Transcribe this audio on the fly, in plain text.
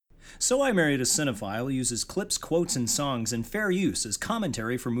So I Married a Cinephile uses clips, quotes, and songs in fair use as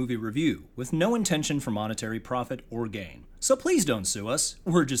commentary for movie review, with no intention for monetary profit or gain. So please don't sue us,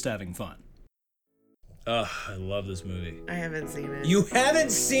 we're just having fun. Ugh, I love this movie. I haven't seen it. You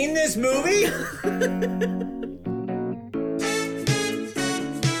haven't seen this movie?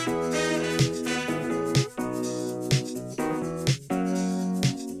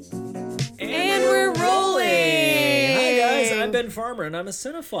 And we're rolling! Hi guys, I'm Ben Farmer and I'm a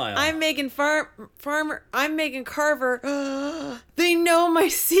cinephile. I'm Megan Farmer. I'm Megan Carver. They know my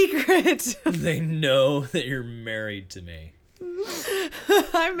secret. They know that you're married to me.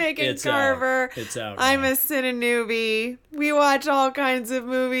 I'm Megan Carver. It's out I'm now. a cine newbie. We watch all kinds of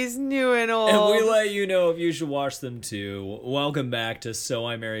movies, new and old. And we let you know if you should watch them too. Welcome back to So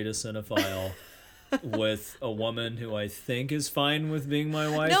I Married a Cinephile with a woman who I think is fine with being my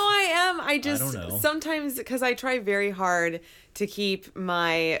wife. No, I am. I just don't know. sometimes, because I try very hard to keep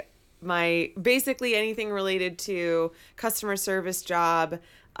my basically anything related to customer service job,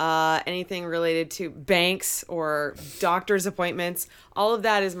 anything related to banks or doctor's appointments, all of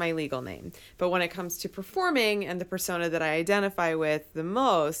that is my legal name. But when it comes to performing and the persona that I identify with the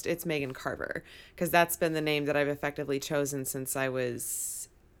most, it's Megan Carver, because that's been the name that I've effectively chosen since I was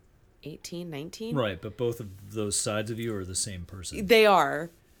 18, 19. Right, but both of those sides of you are the same person. They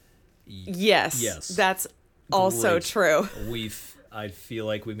are. Yes. Yes. That's also Great. true. I feel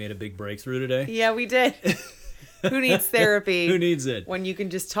like we made a big breakthrough today. Yeah, we did. Who needs therapy? Who needs it? When you can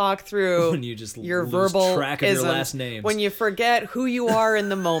just talk through When you just your lose verbal track of your isms. last names. When you forget who you are in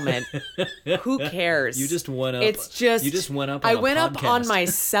the moment. Who cares? You just went up. It's just You just went up on I a went up on podcast.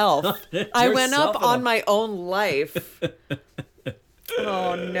 myself. I went Yourself up on on a- my own life.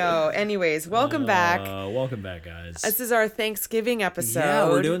 Oh no. Anyways, welcome back. Welcome back, guys. This is our Thanksgiving episode. Yeah,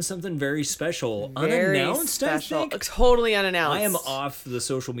 we're doing something very special. Very Unannounced, special. I think. Totally unannounced. I am off the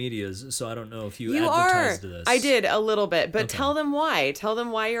social medias, so I don't know if you You advertised are. this. I did a little bit, but Okay. tell them why. Tell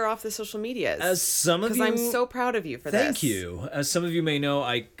them why you're off the social medias. As some of Because you... I'm so proud of you for this. Thank you. As some of you may know,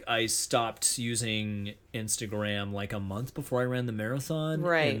 I stopped using Instagram like a month before I ran the marathon.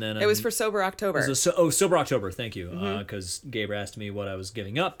 Right. And then It was for Sober October. It was Sober October, thank you. Mm-hmm. Because Gabe asked me what I was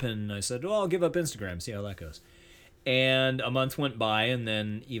giving up, and I said, well, I'll give up Instagram, see how that goes. And a month went by, and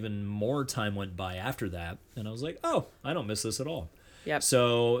then even more time went by after that, and I was like, oh, I don't miss this at all. Yep.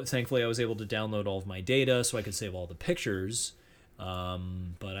 So thankfully I was able to download all of my data so I could save all the pictures.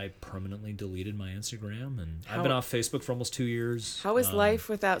 But I permanently deleted my Instagram, and I've been off Facebook for almost 2 years. How is life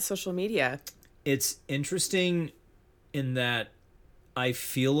without social media? It's interesting in that I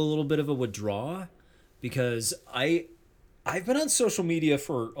feel a little bit of a withdrawal because I've been on social media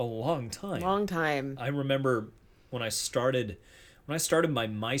for a long time. Long time. I remember when I started my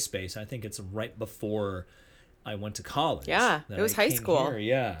MySpace, I think it's right before I went to college. Yeah, that it was I high came school. here.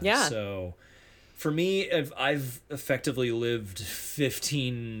 Yeah. Yeah. So for me, I've effectively lived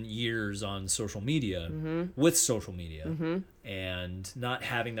 15 years on social media with social media, and not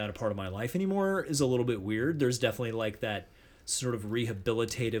having that a part of my life anymore is a little bit weird. There's definitely like that sort of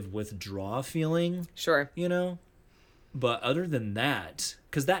rehabilitative withdrawal feeling, Sure. you know? But other than that,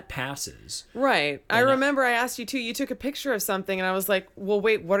 because that passes. Right. I And remember I asked you too. You took a picture of something, and I was like, well,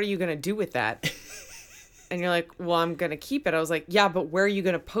 wait, what are you going to do with that? And you're like, well, I'm going to keep it. I was like, yeah, but where are you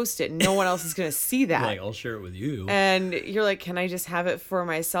going to post it? No one else is going to see that. Like, I'll share it with you. And you're like, can I just have it for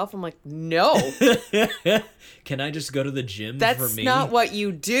myself? I'm like, no, Can I just go to the gym for that's me? not what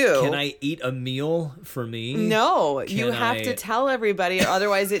you do. Can I eat a meal for me? No, you Can have I- to tell everybody,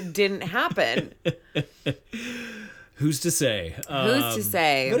 otherwise it didn't happen. Who's to say? Who's to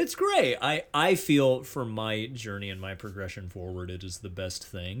say? But it's great. I feel for my journey and my progression forward, it is the best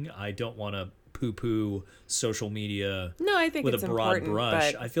thing. I don't want to poo-poo social media No, I think with it's a broad important,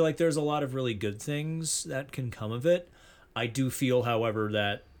 brush. but I feel like there's a lot of really good things that can come of it. I do feel, however,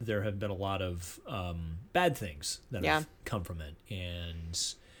 that there have been a lot of bad things that have come from it. And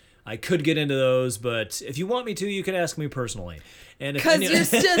I could get into those, but if you want me to, you can ask me personally. And because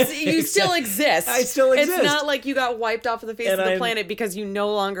you still exist. I still exist. It's not like you got wiped off of the face And of the I'm- planet because you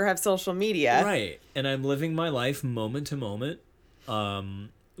no longer have social media. Right. And I'm living my life moment to moment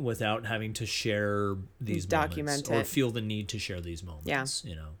without having to share these Document moments or it. feel the need to share these moments. Yeah.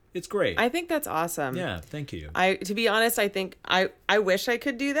 You know, it's great. I think that's awesome. Yeah. Thank you. To be honest, I think I wish I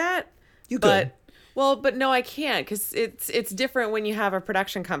could do that. You but could. Well, but no, I can't, because it's different when you have a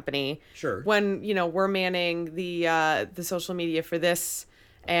production company. Sure. When we're manning the social media for this,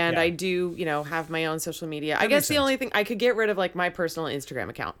 and Yeah. I do have my own social media. I makes guess the sense. only thing I could get rid of like my personal Instagram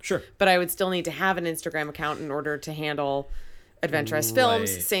account. Sure. But I would still need to have an Instagram account in order to handle Adventurous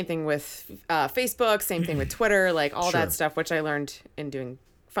Films. Right. Same thing with Facebook. Same thing with Twitter. Like all Sure. that stuff, which I learned in doing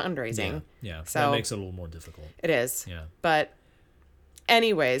fundraising. Yeah. So that makes it a little more difficult. it is. Yeah. But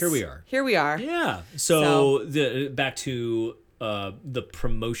anyways, Here we are. Yeah. So back to the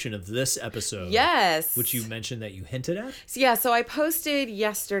promotion of this episode. Yes. Which you mentioned that you hinted at. So I posted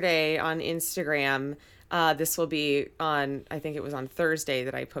yesterday on Instagram. This will be on, I think it was on Thursday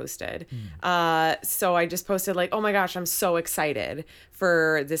that I posted. So I just posted like, oh my gosh, I'm so excited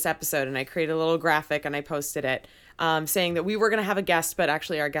for this episode. And I created a little graphic and I posted it saying that we were going to have a guest, but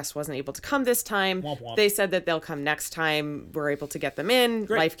actually our guest wasn't able to come this time. Womp womp. They said that they'll come next time. We're able to get them in.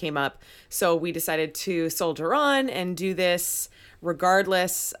 Great. Life came up. So we decided to soldier on and do this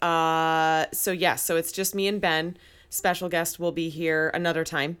regardless. So it's just me and Ben. Special guest will be here another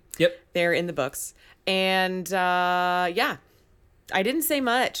time. Yep. They're in the books. And I didn't say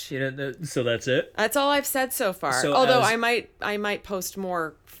much. So that's it. That's all I've said so far. So Although I might post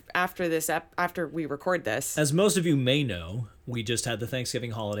more after this after we record this. As most of you may know, we just had the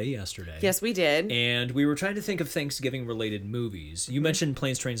Thanksgiving holiday yesterday. Yes, we did. And we were trying to think of Thanksgiving related movies. You mentioned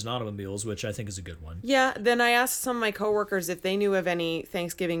Planes, Trains, and Automobiles, which I think is a good one. Yeah, then I asked some of my coworkers if they knew of any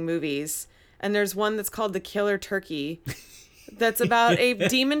Thanksgiving movies, and there's one that's called The Killer Turkey. That's about a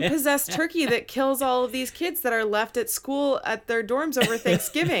demon-possessed turkey that kills all of these kids that are left at school at their dorms over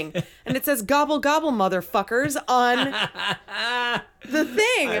Thanksgiving. And it says, "Gobble, gobble, motherfuckers," on the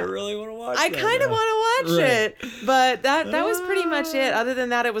thing. I really want to watch I that. kind of want to watch Right. it. But that was pretty much it. Other than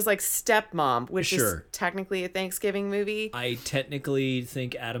that, it was like Stepmom, which is Sure. technically a Thanksgiving movie. I technically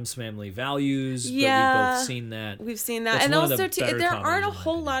think Addams Family Values, but we've Yeah. both seen that. We've seen that. It's And one of the also, too, better there comedies, aren't a in my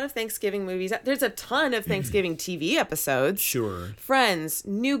whole opinion. lot of Thanksgiving movies. There's a ton of Thanksgiving TV episodes. Sure. Friends,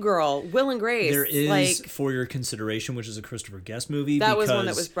 New Girl, Will and Grace. There is like, For Your Consideration, which is a Christopher Guest movie. that was one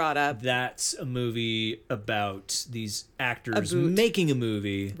that because was brought up. That's a movie about these actors boot. making a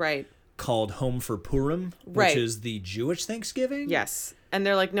movie Right. called Home for Purim, Right. which is the Jewish Thanksgiving. Yes. And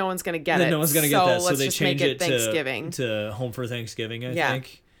they're like, no one's going to get And it. no one's going to get that, so let's they just change make it Thanksgiving. to Home for Thanksgiving, I Yeah.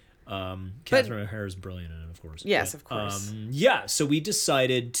 think. Catherine O'Hara is brilliant in it, of course. Yes, But, of course. so we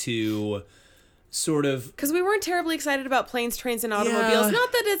decided to sort of... Because we weren't terribly excited about Planes, Trains, and Automobiles. Yeah.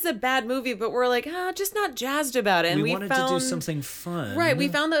 Not that it's a bad movie, but we're like, just not jazzed about it. And we wanted to do something fun. Right. We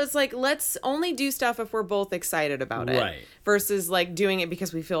found that it's like, let's only do stuff if we're both excited about it. Right. Versus like doing it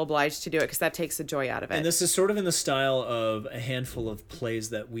because we feel obliged to do it because that takes the joy out of it. And this is sort of in the style of a handful of plays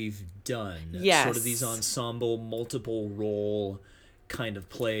that we've done. Yes. Sort of these ensemble, multiple role kind of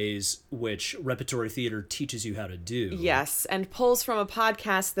plays, which repertory theater teaches you how to do. Yes. And pulls from a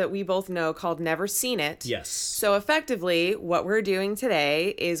podcast that we both know called Never Seen It. Yes. So effectively, what we're doing today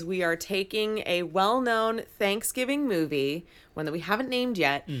is we are taking a well-known Thanksgiving movie, one that we haven't named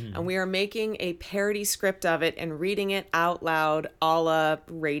yet, and we are making a parody script of it and reading it out loud a la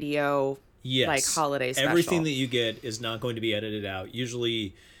radio, Yes. like holiday special. Everything that you get is not going to be edited out.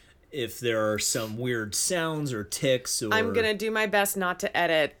 Usually, if there are some weird sounds or ticks or... I'm going to do my best not to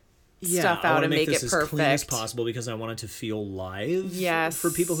edit stuff I out wanna and make this it as perfect. clean as possible because I want it to feel live. Yes. For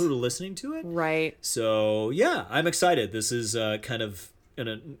people who are listening to it. Right. So yeah, I'm excited. This is kind of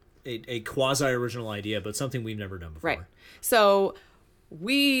a quasi-original idea, but something we've never done before. Right. So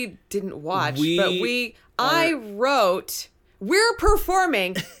we didn't watch, We but I wrote, we're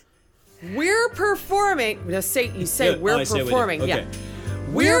performing. We're performing. Just say, you say Yeah, we're I say it with you. performing. Okay. Yeah.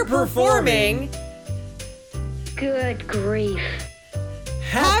 We're performing Good grief.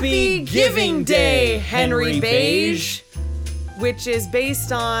 Happy Giving Day, Henry Beige, which is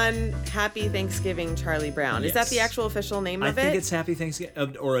based on Happy Thanksgiving, Charlie Brown. Is that the Yes. actual official name I of think it? it's Happy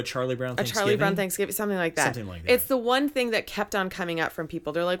Thanksgiving or a Charlie Brown A Thanksgiving. Charlie Brown Thanksgiving, something like that. Something like that. It's the one thing that kept on coming up from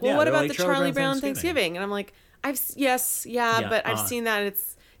people. They're like, well, Yeah, what they're about like, the Charlie Charlie Brown Brown Thanksgiving. Thanksgiving? And I'm like, but I've seen that.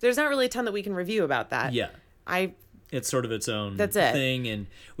 There's not really a ton that we can review about that. Yeah. It's sort of its own That's it. thing, and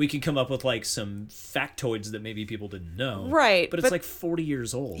we can come up with like some factoids that maybe people didn't know. Right, But it's but- like 40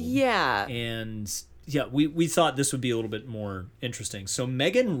 years old. Yeah. And yeah, we thought this would be a little bit more interesting. So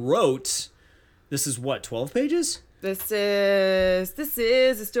Megan wrote, this is what, 12 pages? This is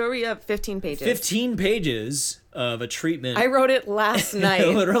a story of 15 pages. 15 pages of a treatment. I wrote it last night.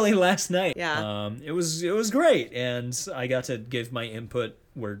 Literally last night. Yeah. It was great, and I got to give my input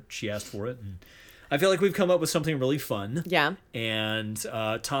where she asked for it, and I feel like we've come up with something really fun. Yeah. And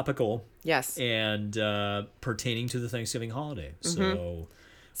topical. Yes. And pertaining to the Thanksgiving holiday.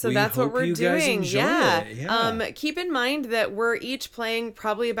 So we that's what hope we're you guys doing. enjoy Yeah. it. Yeah. Keep in mind that we're each playing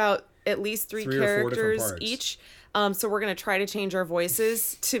probably about at least three Three or four different characters parts. each. So we're going to try to change our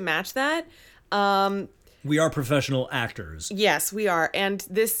voices to match that. We are professional actors. Yes, we are. And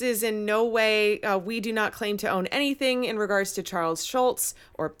this is in no way, we do not claim to own anything in regards to Charles Schultz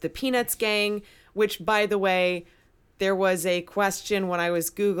or the Peanuts gang, which, by the way, there was a question when I was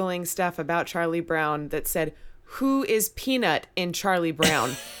Googling stuff about Charlie Brown that said, who is Peanut in Charlie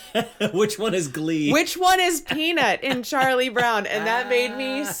Brown? Which one is Glee? Which one is Peanut in Charlie Brown? And that made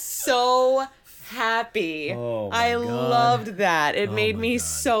me so happy. Oh my I God. loved that. It made my me God.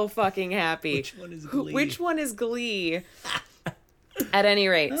 so fucking happy. Which one is Glee? Which one is Glee? At any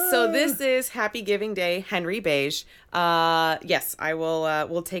rate, so this is Happy Giving Day, Henry Beige. Yes, I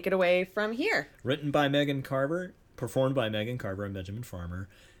will take it away from here. Written by Megan Carver, performed by Megan Carver and Benjamin Farmer.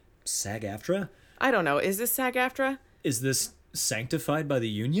 SAG-AFTRA? I don't know. Is this SAG-AFTRA? Is this sanctified by the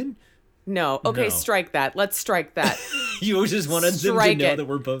union? No. Okay, No. strike that. Let's strike that. You just wanted them Strike to know it. that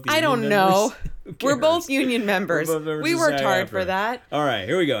we're both union I don't members? know. Who We're cares? both union members. We're both members We of worked hard SAG-AFTRA. for that. All right,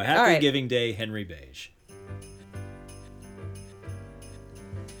 here we go. Happy All right. Giving Day, Henry Beige.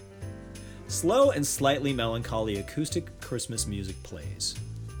 Slow and slightly melancholy acoustic Christmas music plays.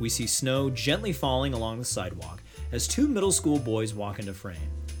 We see snow gently falling along the sidewalk as two middle school boys walk into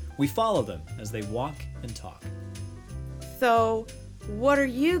frame. We follow them as they walk and talk. So, what are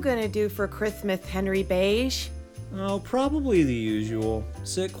you gonna do for Christmas, Henry Beige? Oh, probably the usual.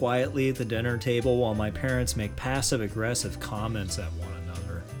 Sit quietly at the dinner table while my parents make passive-aggressive comments at one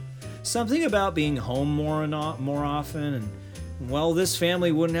another. Something about being home more often, and, well, this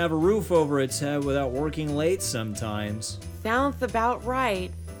family wouldn't have a roof over its head without working late sometimes. Sounds about right.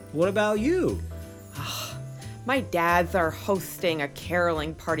 What about you? My dads are hosting a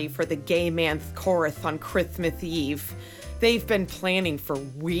caroling party for the gay man's chorus on Christmas Eve. They've been planning for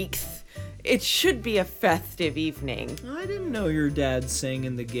weeks. It should be a festive evening. I didn't know your dad sang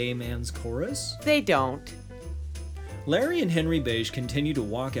in the gay man's chorus. They don't. Larry and Henry Beige continue to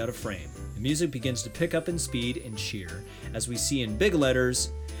walk out of frame. The music begins to pick up in speed and cheer as we see in big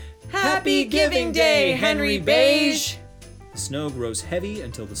letters, Happy Giving Day, Henry Beige! The snow grows heavy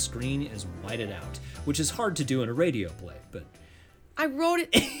until the screen is whited out, which is hard to do in a radio play, but I wrote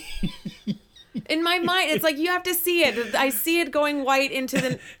it in my mind. It's like you have to see it. I see it going white into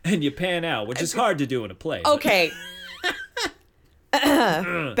the. and you pan out, which is hard to do in a play. but Okay.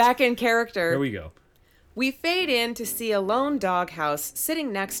 Back in character. Here we go. We fade in to see a lone doghouse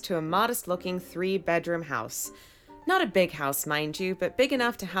sitting next to a modest-looking 3-bedroom house. Not a big house, mind you, but big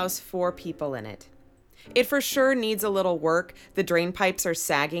enough to house 4 people in it. It for sure needs a little work. The drain pipes are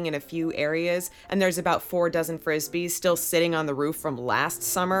sagging in a few areas, and there's about 4 dozen frisbees still sitting on the roof from last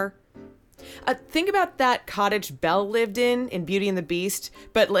summer. Think about that cottage Belle lived in Beauty and the Beast,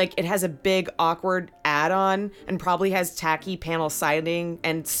 but like it has a big awkward add-on and probably has tacky panel siding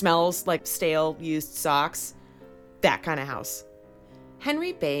and smells like stale used socks. That kind of house.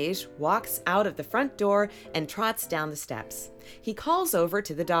 Henry Beige walks out of the front door and trots down the steps. He calls over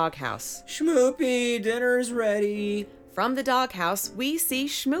to the doghouse. Schmoopy, dinner's ready. From the doghouse, we see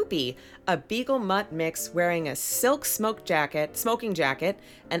Schmoopy, a beagle mutt mix wearing a silk smoking jacket,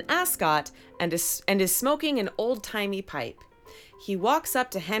 an ascot, and is smoking an old-timey pipe. He walks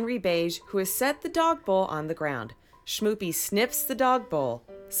up to Henry Beige, who has set the dog bowl on the ground. Schmoopy sniffs the dog bowl,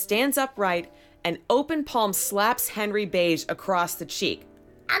 stands upright, and open palm slaps Henry Beige across the cheek.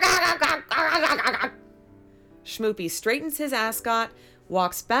 Schmoopy straightens his ascot,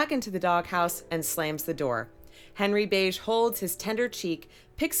 walks back into the doghouse, and slams the door. Henry Beige holds his tender cheek,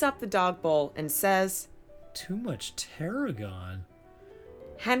 picks up the dog bowl, and says, Too much tarragon.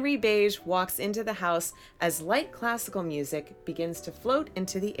 Henry Beige walks into the house as light classical music begins to float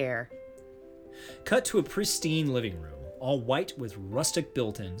into the air. Cut to a pristine living room, all white with rustic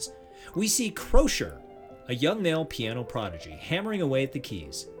built-ins. We see Crosher, a young male piano prodigy, hammering away at the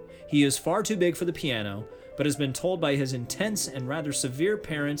keys. He is far too big for the piano, but has been told by his intense and rather severe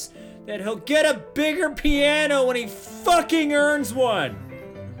parents that he'll get a bigger piano when he fucking earns one.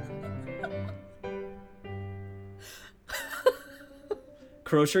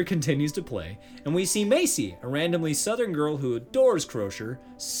 Crosher continues to play, and we see Macy, a randomly southern girl who adores Crosher,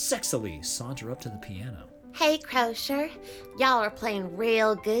 sexily saunter up to the piano. Hey, Crosher. Y'all are playing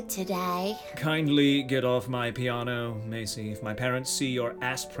real good today. Kindly get off my piano, Macy. If my parents see your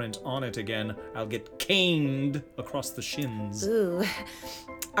ass print on it again, I'll get caned across the shins. Ooh.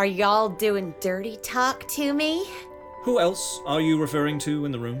 Are y'all doing dirty talk to me? Who else are you referring to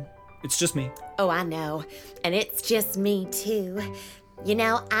in the room? It's just me. Oh, I know. And it's just me, too. You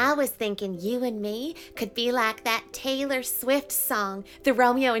know, I was thinking you and me could be like that Taylor Swift song, the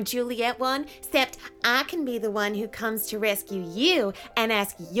Romeo and Juliet one, except I can be the one who comes to rescue you and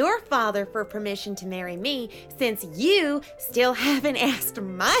ask your father for permission to marry me, since you still haven't asked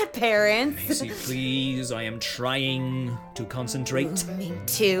my parents. Macy, please, I am trying to concentrate. Me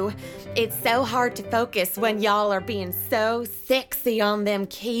too. It's so hard to focus when y'all are being so sexy on them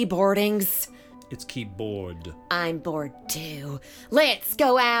keyboardings. It's keyboard. I'm bored too. Let's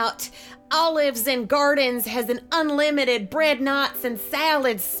go out. Olives and Gardens has an unlimited bread, knots, and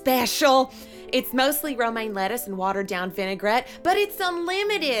salad special. It's mostly romaine lettuce and watered down vinaigrette, but it's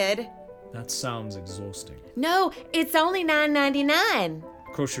unlimited. That sounds exhausting. No, it's only $9.99.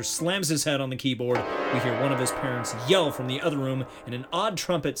 Crusher slams his head on the keyboard. We hear one of his parents yell from the other room in an odd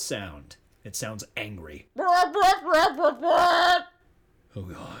trumpet sound. It sounds angry. Oh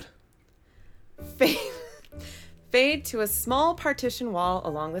God. Fade to a small partition wall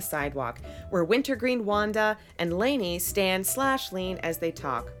along the sidewalk where Wintergreen Wanda and Lainey stand/lean as they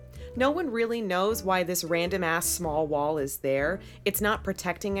talk. No one really knows why this random-ass small wall is there. It's not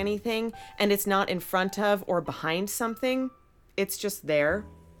protecting anything, and it's not in front of or behind something. It's just there.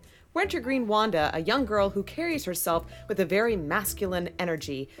 Wintergreen Wanda, a young girl who carries herself with a very masculine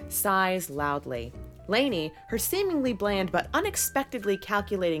energy, sighs loudly. Lainey, her seemingly bland but unexpectedly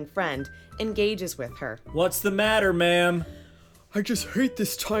calculating friend, engages with her. What's the matter, ma'am? I just hate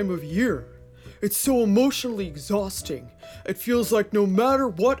this time of year. It's so emotionally exhausting. It feels like no matter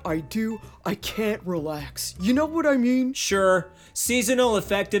what I do, I can't relax. You know what I mean? Sure. Seasonal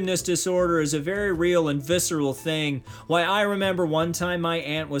affectiveness disorder is a very real and visceral thing. Why, I remember one time my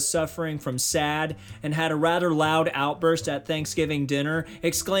aunt was suffering from SAD and had a rather loud outburst at Thanksgiving dinner,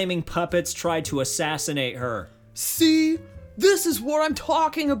 exclaiming puppets tried to assassinate her. See? This is what I'm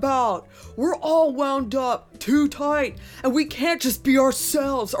talking about. We're all wound up too tight, and we can't just be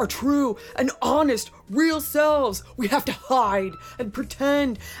ourselves, our true and honest, real selves. We have to hide and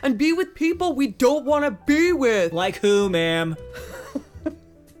pretend and be with people we don't want to be with. Like who, ma'am?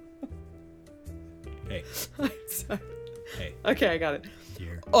 Hey. Hey. Okay, I got it.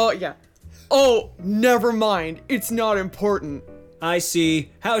 Dear. Oh, yeah. Oh, never mind. It's not important. I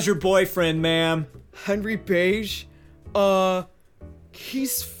see. How's your boyfriend, ma'am? Henry Beige?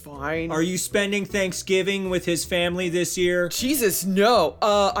 He's fine. Are you spending Thanksgiving with his family this year? Jesus, no.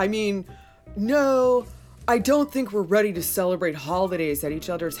 No. I don't think we're ready to celebrate holidays at each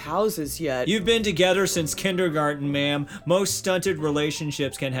other's houses yet. You've been together since kindergarten, ma'am. Most stunted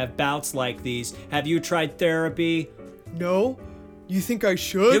relationships can have bouts like these. Have you tried therapy? No? You think I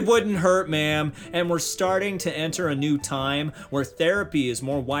should? It wouldn't hurt, ma'am. And we're starting to enter a new time where therapy is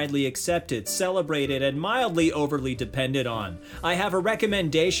more widely accepted, celebrated, and mildly overly depended on. I have a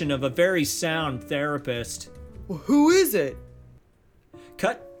recommendation of a very sound therapist. Well, who is it?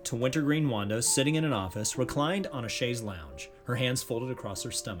 Cut to Wintergreen Wanda sitting in an office, reclined on a chaise lounge, her hands folded across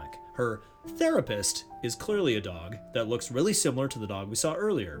her stomach. Her therapist is clearly a dog that looks really similar to the dog we saw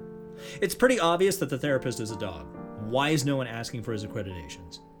earlier. It's pretty obvious that the therapist is a dog. Why is no one asking for his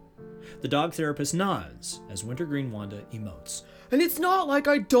accreditations? The dog therapist nods as Wintergreen Wanda emotes. And it's not like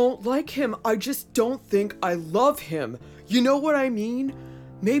I don't like him, I just don't think I love him. You know what I mean?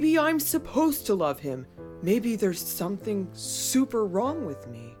 Maybe I'm supposed to love him. Maybe there's something super wrong with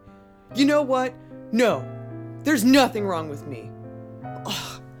me. You know what? No, there's nothing wrong with me.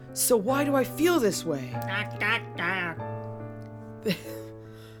 Ugh, so why do I feel this way?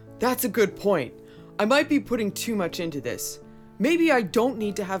 That's a good point. I might be putting too much into this. Maybe I don't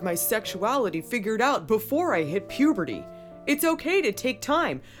need to have my sexuality figured out before I hit puberty. It's okay to take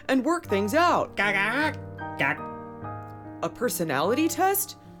time and work things out. A personality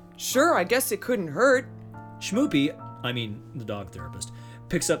test? Sure, I guess it couldn't hurt. Schmoopy, the dog therapist,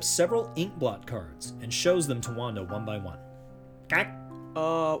 picks up several ink blot cards and shows them to Wanda one by one.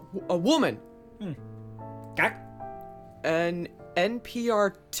 A woman. Gak. An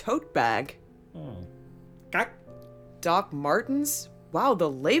NPR tote bag. Gak. Doc Martens? Wow, the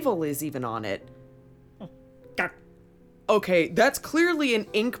label is even on it. Gak. Okay, that's clearly an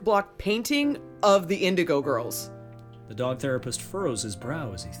ink block painting of the Indigo Girls. The dog therapist furrows his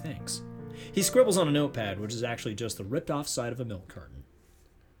brow as he thinks. He scribbles on a notepad, which is actually just the ripped-off side of a milk carton.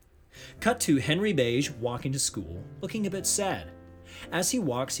 Cut to Henry Beige walking to school, looking a bit sad. As he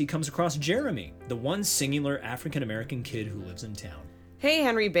walks, he comes across Jeremy, the one singular African-American kid who lives in town. Hey,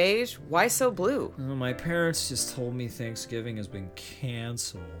 Henry Beige, why so blue? My parents just told me Thanksgiving has been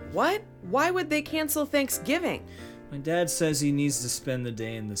canceled. What? Why would they cancel Thanksgiving? My dad says he needs to spend the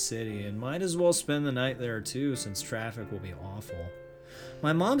day in the city, and might as well spend the night there too, since traffic will be awful.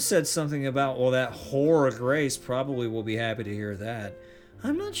 My mom said something about, well, that whore Grace probably will be happy to hear that.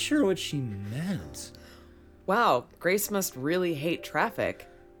 I'm not sure what she meant. Wow, Grace must really hate traffic.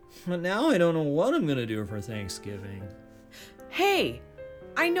 But now I don't know what I'm gonna do for Thanksgiving. Hey,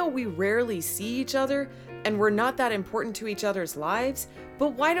 I know we rarely see each other, and we're not that important to each other's lives,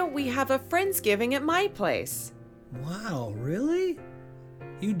 but why don't we have a Friendsgiving at my place? Wow, really?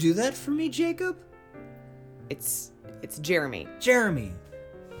 You do that for me, Jacob? It's Jeremy. Jeremy.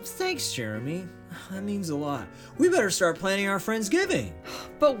 Thanks, Jeremy. That means a lot. We better start planning our Friendsgiving.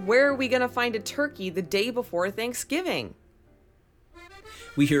 But where are we gonna find a turkey the day before Thanksgiving?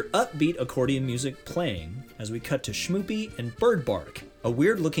 We hear upbeat accordion music playing as we cut to Schmoopy and Birdbark, a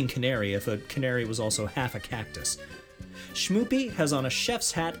weird-looking canary if a canary was also half a cactus. Schmoopy has on a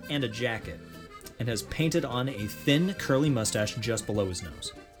chef's hat and a jacket, and has painted on a thin, curly mustache just below his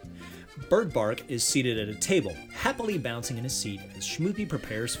nose. Birdbark is seated at a table, happily bouncing in his seat as Schmoopy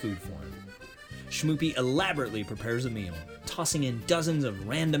prepares food for him. Schmoopy elaborately prepares a meal, tossing in dozens of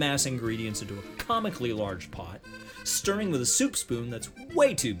random-ass ingredients into a comically large pot, stirring with a soup spoon that's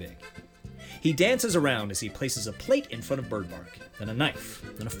way too big. He dances around as he places a plate in front of Birdbark, then a knife,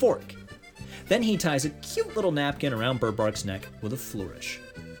 then a fork. Then he ties a cute little napkin around Birdbark's neck with a flourish.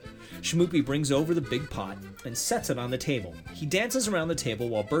 Schmoopy brings over the big pot and sets it on the table. He dances around the table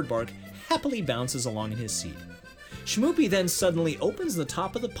while Birdbark happily bounces along in his seat. Schmoopy then suddenly opens the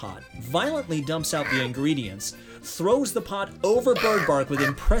top of the pot, violently dumps out the ingredients, throws the pot over Birdbark with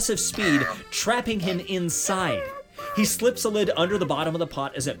impressive speed, trapping him inside. He slips a lid under the bottom of the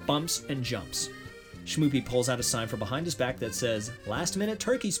pot as it bumps and jumps. Schmoopy pulls out a sign from behind his back that says, "Last minute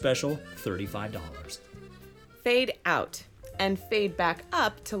turkey special, $35. Fade out. And fade back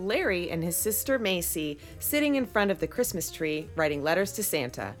up to Larry and his sister Macy sitting in front of the Christmas tree writing letters to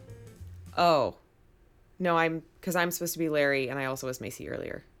Santa. Oh. No, because I'm supposed to be Larry and I also was Macy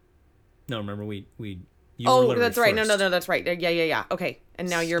earlier. No, remember you were Oh, literally that's right. first. No, that's right. Yeah. Okay. And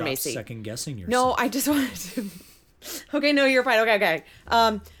now you're Stop Macy. second guessing yourself. No, I just wanted to. Okay, no, you're fine. Okay.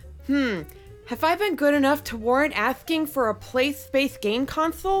 Have I been good enough to warrant asking for a place-based game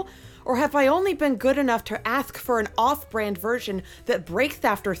console? Or have I only been good enough to ask for an off-brand version that breaks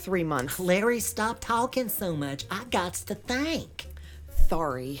after 3 months? Larry, stop talking so much. I gots to think.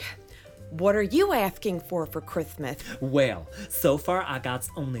 Sorry. What are you asking for Christmas? Well, so far I got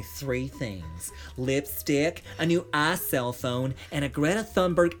only 3 things. Lipstick, a new cell phone, and a Greta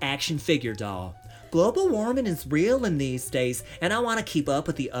Thunberg action figure doll. Global warming is real in these days, and I want to keep up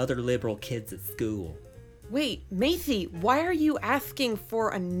with the other liberal kids at school. Wait, Macy, why are you asking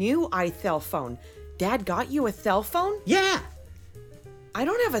for a new iCell phone? Dad got you a cell phone? Yeah! I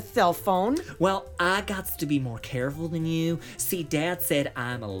don't have a cell phone. Well, I gots to be more careful than you. See, Dad said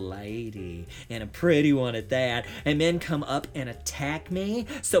I'm a lady, and a pretty one at that, and men come up and attack me,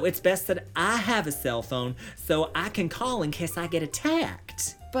 so it's best that I have a cell phone so I can call in case I get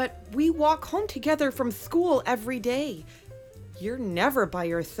attacked. But we walk home together from school every day. You're never by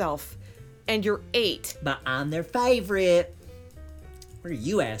yourself. And you're 8. But I'm their favorite. What are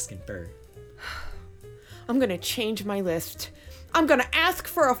you asking for? I'm gonna change my list. I'm gonna ask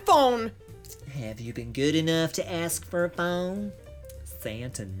for a phone. Have you been good enough to ask for a phone?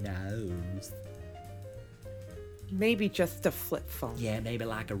 Santa knows. Maybe just a flip phone. Yeah, maybe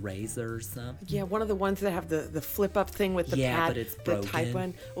like a Razor or something. Yeah, one of the ones that have the flip up thing with the Yeah, pad. but it's the broken. type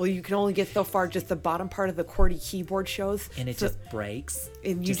one. Well, you can only get so far. Just the bottom part of the QWERTY keyboard shows. And it So- just breaks.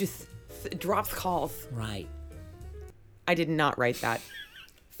 and you just it drops calls. Right. I did not write that.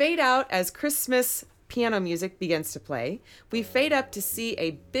 Fade out as Christmas piano music begins to play. We fade up to see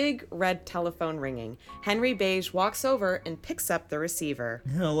a big red telephone ringing. Henry Beige walks over and picks up the receiver.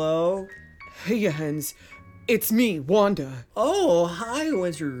 Hello? Hey, hens. It's me, Wanda. Oh, hi,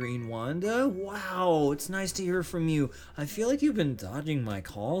 Wintergreen Wanda. Wow, it's nice to hear from you. I feel like you've been dodging my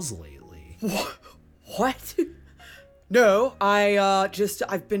calls lately. What? No,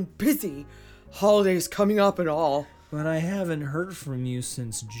 I've been busy. Holidays coming up and all. But I haven't heard from you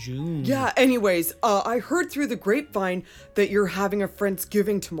since June. Yeah, anyways, I heard through the grapevine that you're having a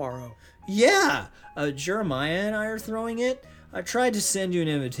Friendsgiving tomorrow. Yeah! Jeremiah and I are throwing it. I tried to send you an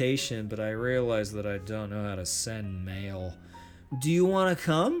invitation, but I realized that I don't know how to send mail. Do you want to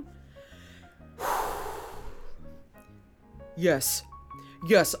come? Yes.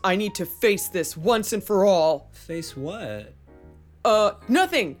 Yes, I need to face this once and for all. Face what?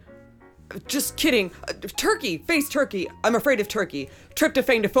 Nothing. Just kidding. Turkey. Face turkey. I'm afraid of turkey.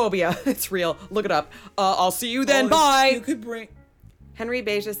 Tryptophanephobia. It's real. Look it up. I'll see you then. Oh, Bye. You could bring... Henry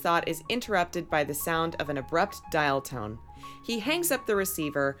Beige's thought is interrupted by the sound of an abrupt dial tone. He hangs up the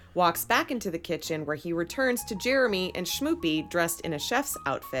receiver, walks back into the kitchen where he returns to Jeremy and Schmoopy dressed in a chef's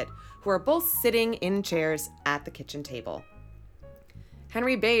outfit, who are both sitting in chairs at the kitchen table.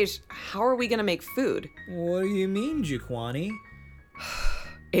 Henry Beige, how are we gonna make food? What do you mean, Jaquani?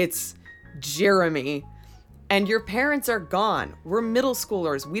 It's Jeremy. And your parents are gone. We're middle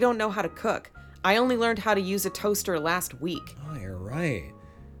schoolers. We don't know how to cook. I only learned how to use a toaster last week. Oh, you're right.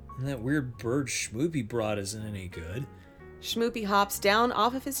 And that weird bird Schmoopy brought isn't any good. Schmoopy hops down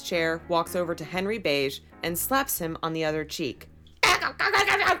off of his chair, walks over to Henry Beige, and slaps him on the other cheek.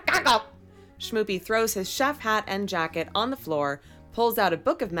 Schmoopy throws his chef hat and jacket on the floor, pulls out a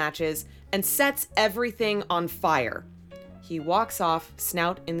book of matches, and sets everything on fire. He walks off,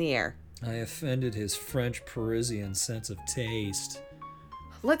 snout in the air. I offended his French Parisian sense of taste.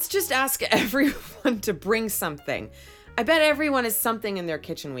 Let's just ask everyone to bring something. I bet everyone has something in their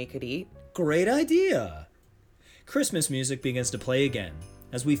kitchen we could eat. Great idea! Christmas music begins to play again.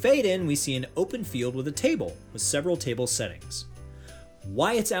 As we fade in, we see an open field with a table, with several table settings.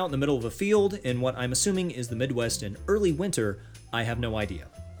 Why it's out in the middle of a field, in what I'm assuming is the Midwest in early winter, I have no idea.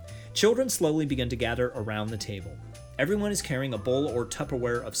 Children slowly begin to gather around the table. Everyone is carrying a bowl or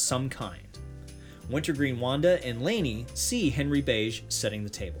Tupperware of some kind. Wintergreen Wanda and Lainey see Henry Beige setting the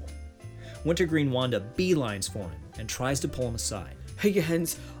table. Wintergreen Wanda beelines for him and tries to pull him aside. Hey,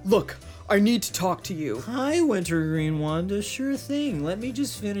 Hens, look, I need to talk to you. Hi, Wintergreen Wanda. Sure thing. Let me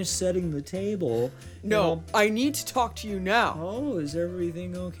just finish setting the table. No, I need to talk to you now. Oh, is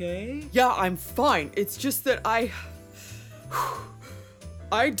everything okay? Yeah, I'm fine. It's just that I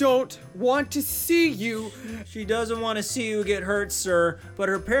don't want to see you. She doesn't want to see you get hurt, sir, but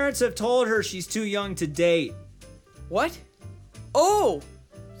her parents have told her she's too young to date. What? Oh,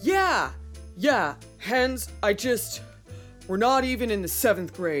 yeah. Hens, we're not even in the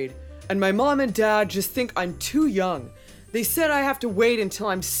 7th grade, and my mom and dad just think I'm too young. They said I have to wait until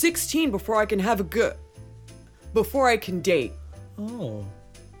I'm 16 before I can date. Oh.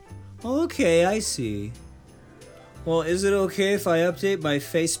 Okay, I see. Well, is it okay if I update my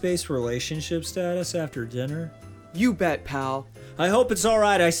face-based relationship status after dinner? You bet, pal. I hope it's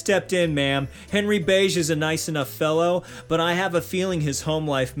alright I stepped in, ma'am. Henry Beige is a nice enough fellow, but I have a feeling his home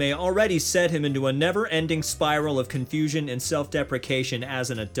life may already set him into a never-ending spiral of confusion and self-deprecation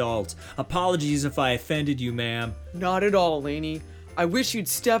as an adult. Apologies if I offended you, ma'am. Not at all, Lainey. I wish you'd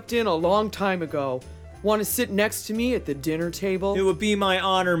stepped in a long time ago. Want to sit next to me at the dinner table? It would be my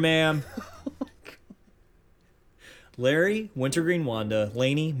honor, ma'am. Larry, Wintergreen Wanda,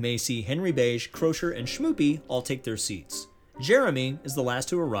 Lainey, Macy, Henry Beige, Crochet, and Schmoopy all take their seats. Jeremy is the last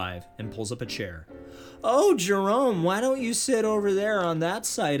to arrive and pulls up a chair. Oh, Jerome, why don't you sit over there on that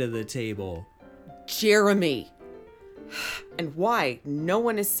side of the table? Jeremy. And why? No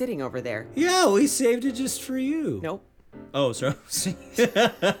one is sitting over there. Yeah, we saved it just for you. Nope. Oh, so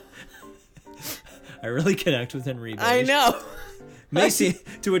I really connect with Henry Beige. I know. Macy,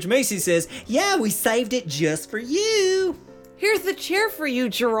 to which Macy says, yeah, we saved it just for you. Here's the chair for you,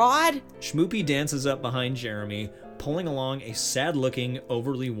 Gerard. Schmoopy dances up behind Jeremy, pulling along a sad-looking,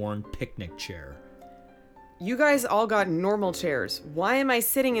 overly worn picnic chair. You guys all got normal chairs. Why am I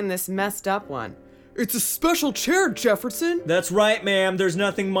sitting in this messed up one? It's a special chair, Jefferson. That's right, ma'am. There's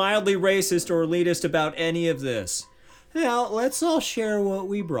nothing mildly racist or elitist about any of this. Now, let's all share what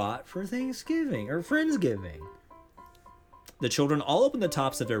we brought for Thanksgiving, or Friendsgiving. The children all open the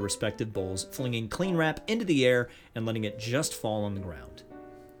tops of their respective bowls, flinging cling wrap into the air and letting it just fall on the ground.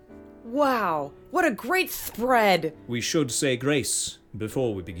 Wow, what a great spread. We should say grace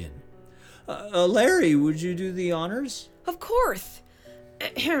before we begin. Larry, would you do the honors? Of course.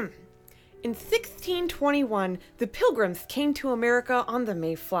 In 1621, the Pilgrims came to America on the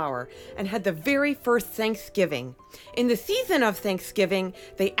Mayflower and had the very first Thanksgiving. In the season of Thanksgiving,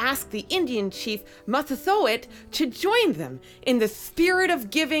 they asked the Indian chief Massasoit to join them. In the spirit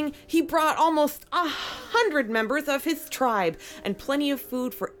of giving, he brought almost 100 members of his tribe and plenty of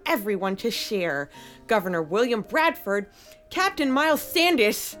food for everyone to share. Governor William Bradford, Captain Miles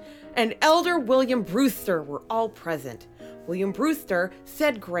Standish, and Elder William Brewster were all present. William Brewster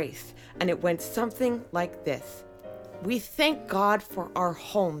said grace, and it went something like this. We thank God for our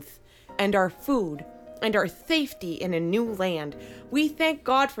homes and our food and our safety in a new land. We thank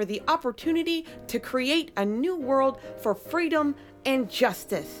God for the opportunity to create a new world for freedom and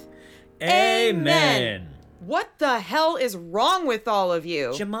justice. Amen. What the hell is wrong with all of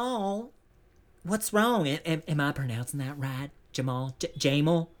you? Jamal, what's wrong? Am I pronouncing that right? Jamal?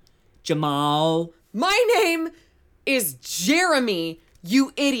 Jamal? My name is Jeremy,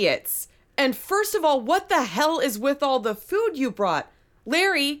 you idiots. And first of all, what the hell is with all the food you brought?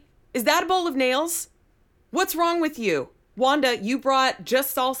 Larry, is that a bowl of nails? What's wrong with you? Wanda, you brought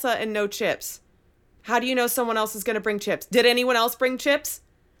just salsa and no chips. How do you know someone else is going to bring chips? Did anyone else bring chips?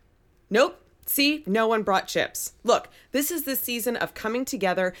 Nope. See, no one brought chips. Look, this is the season of coming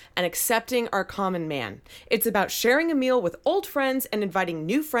together and accepting our common man. It's about sharing a meal with old friends and inviting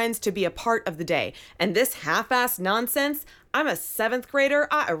new friends to be a part of the day. And this half-assed nonsense, I'm a 7th grader.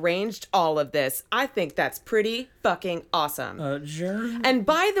 I arranged all of this. I think that's pretty fucking awesome. Sure. And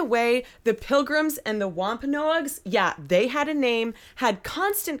by the way, the Pilgrims and the Wampanoags, yeah, they had a name, had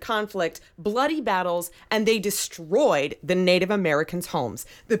constant conflict, bloody battles, and they destroyed the Native Americans' homes.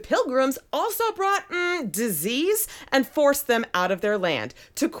 The Pilgrims also brought disease and forced them out of their land.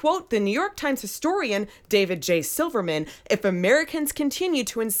 To quote the New York Times historian David J. Silverman, if Americans continue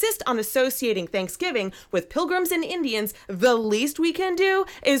to insist on associating Thanksgiving with Pilgrims and Indians, the least we can do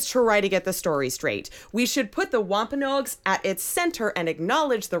is try to get the story straight. We should put the Wampanoags at its center and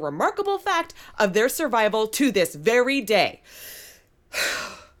acknowledge the remarkable fact of their survival to this very day.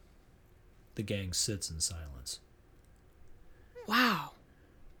 The gang sits in silence. Wow.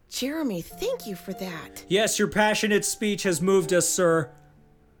 Jeremy, thank you for that. Yes, your passionate speech has moved us, sir.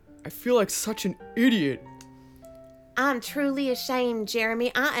 I feel like such an idiot. I'm truly ashamed,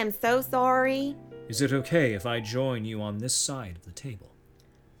 Jeremy. I am so sorry. Is it okay if I join you on this side of the table?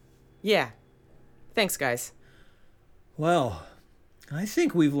 Yeah. Thanks, guys. Well, I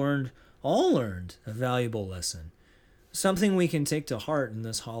think we've all learned a valuable lesson. Something we can take to heart in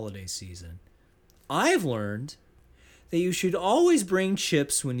this holiday season. I've learned that you should always bring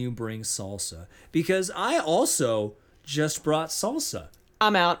chips when you bring salsa, because I also just brought salsa.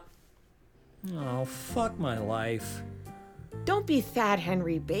 I'm out. Oh, fuck my life. Don't be sad,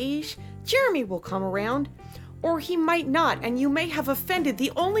 Henry Beige. Jeremy will come around. Or he might not, and you may have offended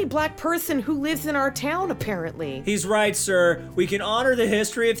the only black person who lives in our town, apparently. He's right, sir. We can honor the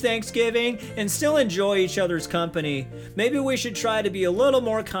history of Thanksgiving and still enjoy each other's company. Maybe we should try to be a little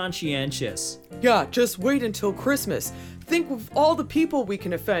more conscientious. Yeah, just wait until Christmas. Think of all the people we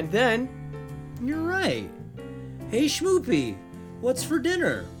can offend then. You're right. Hey, Schmoopy, what's for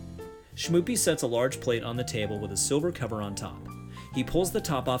dinner? Schmoopy sets a large plate on the table with a silver cover on top. He pulls the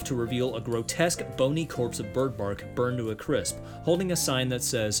top off to reveal a grotesque, bony corpse of bird bark burned to a crisp, holding a sign that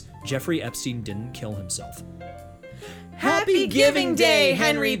says, Jeffrey Epstein didn't kill himself. Happy Giving Day,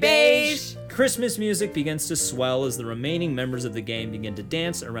 Henry Beige! Christmas music begins to swell as the remaining members of the gang begin to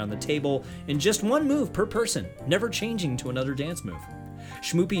dance around the table in just one move per person, never changing to another dance move.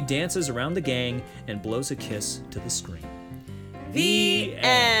 Schmoopy dances around the gang and blows a kiss to the screen. The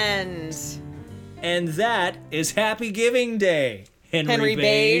end. And that is Happy Giving Day, Henry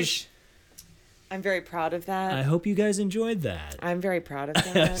Beige. I'm very proud of that. I hope you guys enjoyed that. I'm very proud of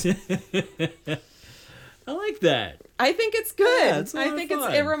that. I like that. I think it's good. Yeah, it's a lot I of think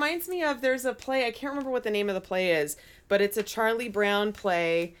fun. it reminds me of, there's a play, I can't remember what the name of the play is, but it's a Charlie Brown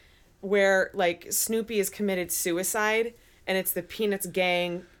play where like Snoopy has committed suicide and it's the Peanuts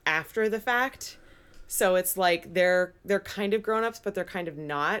gang after the fact. So it's like they're kind of grown-ups, but they're kind of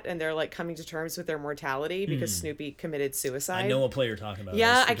not, and they're like coming to terms with their mortality because Snoopy committed suicide. I know what play you're talking about.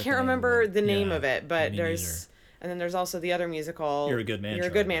 Yeah, I forget can't the name remember of it. the name Yeah, of it, but me there's neither. and then there's also the other musical. You're a Good Man. You're a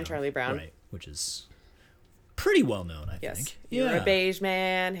Good Man, Charlie Brown. Right, which is pretty well known, I Yes. think. You're a beige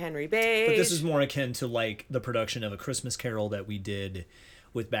man, Henry Beige. But this is more akin to like the production of A Christmas Carol that we did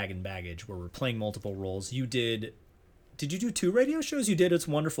with Bag and Baggage, where we're playing multiple roles. You did you do 2 radio shows? You did It's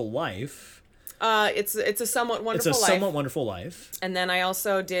Wonderful Life. It's a Somewhat Wonderful It's a Life. Somewhat Wonderful Life. And then I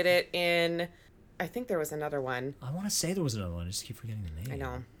also did it in, I think there was another one. I want to say there was another one. I just keep forgetting the name. I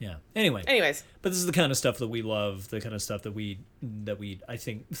know. Yeah. Anyway. Anyways, But this is the kind of stuff that we love, the kind of stuff that we I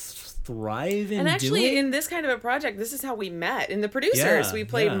think thrive in and actually doing. in this kind of a project, this is how we met. In the producers, Yeah, we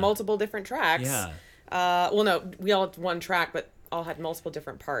played yeah. multiple different tracks. Yeah. Well, no, we all had one track, but all had multiple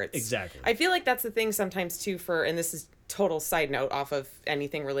different parts. Exactly. I feel like that's the thing sometimes too and this is total side note off of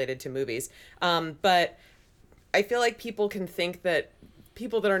anything related to movies. But I feel like people can think that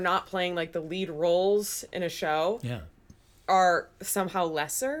people that are not playing like the lead roles in a show Yeah. are somehow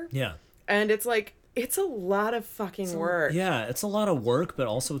lesser. Yeah. And it's like, it's a lot of fucking work. Yeah, it's a lot of work, but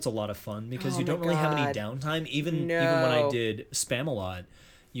also it's a lot of fun because Oh you don't my really have any God. downtime. Even when I No. did Spam-A-Lot,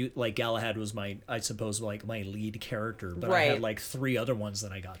 Galahad was my lead character, but I Right. had like 3 other ones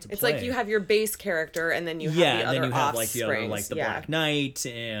that I got to It's play. like you have your base character and then you have yeah, the and other then you have like the other offsprings. like the Black Knight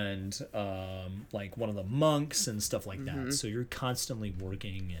and like one of the monks and stuff like Mm-hmm. that. So you're constantly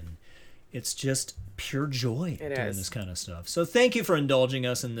working and it's just pure joy It doing is. this kind of stuff. So thank you for indulging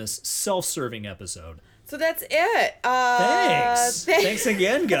us in this self-serving episode. So that's it. Thanks. Thanks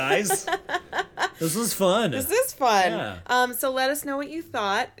again, guys. This was fun. This is fun. Yeah. So let us know what you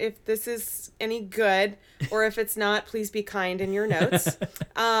thought. If this is any good, or if it's not, please be kind in your notes.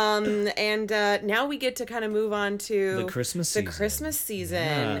 And now we get to kind of move on to The Christmas season. Christmas season.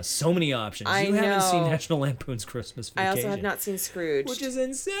 Yeah, so many options. I You haven't seen know. National Lampoon's Christmas I Vacation. also have not seen Scrooge. Which is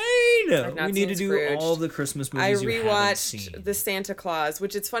insane. not We need to seen do Scrooge. all of the Christmas I movies you haven't rewatched seen. The Santa Claus,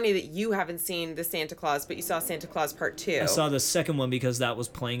 which it's funny that you haven't seen The Santa Claus Claus, but you saw Santa Claus Part 2. I saw the second one because that was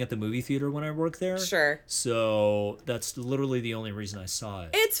playing at the movie theater when I worked there. Sure. So that's literally the only reason I saw it.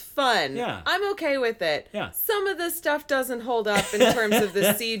 It's fun. Yeah. I'm okay with it. Yeah. Some of the stuff doesn't hold up in terms of the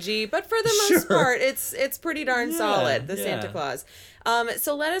CG, but for the most Sure. part, it's pretty darn solid, the yeah. Santa Claus.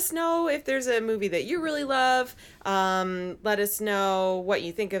 So let us know if there's a movie that you really love. Let us know what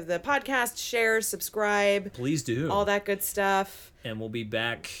you think of the podcast. Share, subscribe, Please do. all that good stuff. And we'll be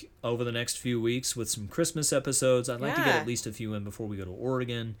back over the next few weeks with some Christmas episodes. I'd like to get Yeah. at least a few in before we go to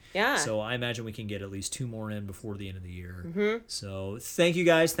Oregon. Yeah. So I imagine we can get at least 2 more in before the end of the year. Mm-hmm. So thank you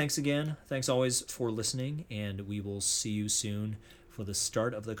guys. Thanks again. Thanks always for listening. And we will see you soon for the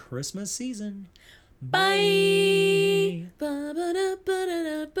start of the Christmas season. Bye. Bye.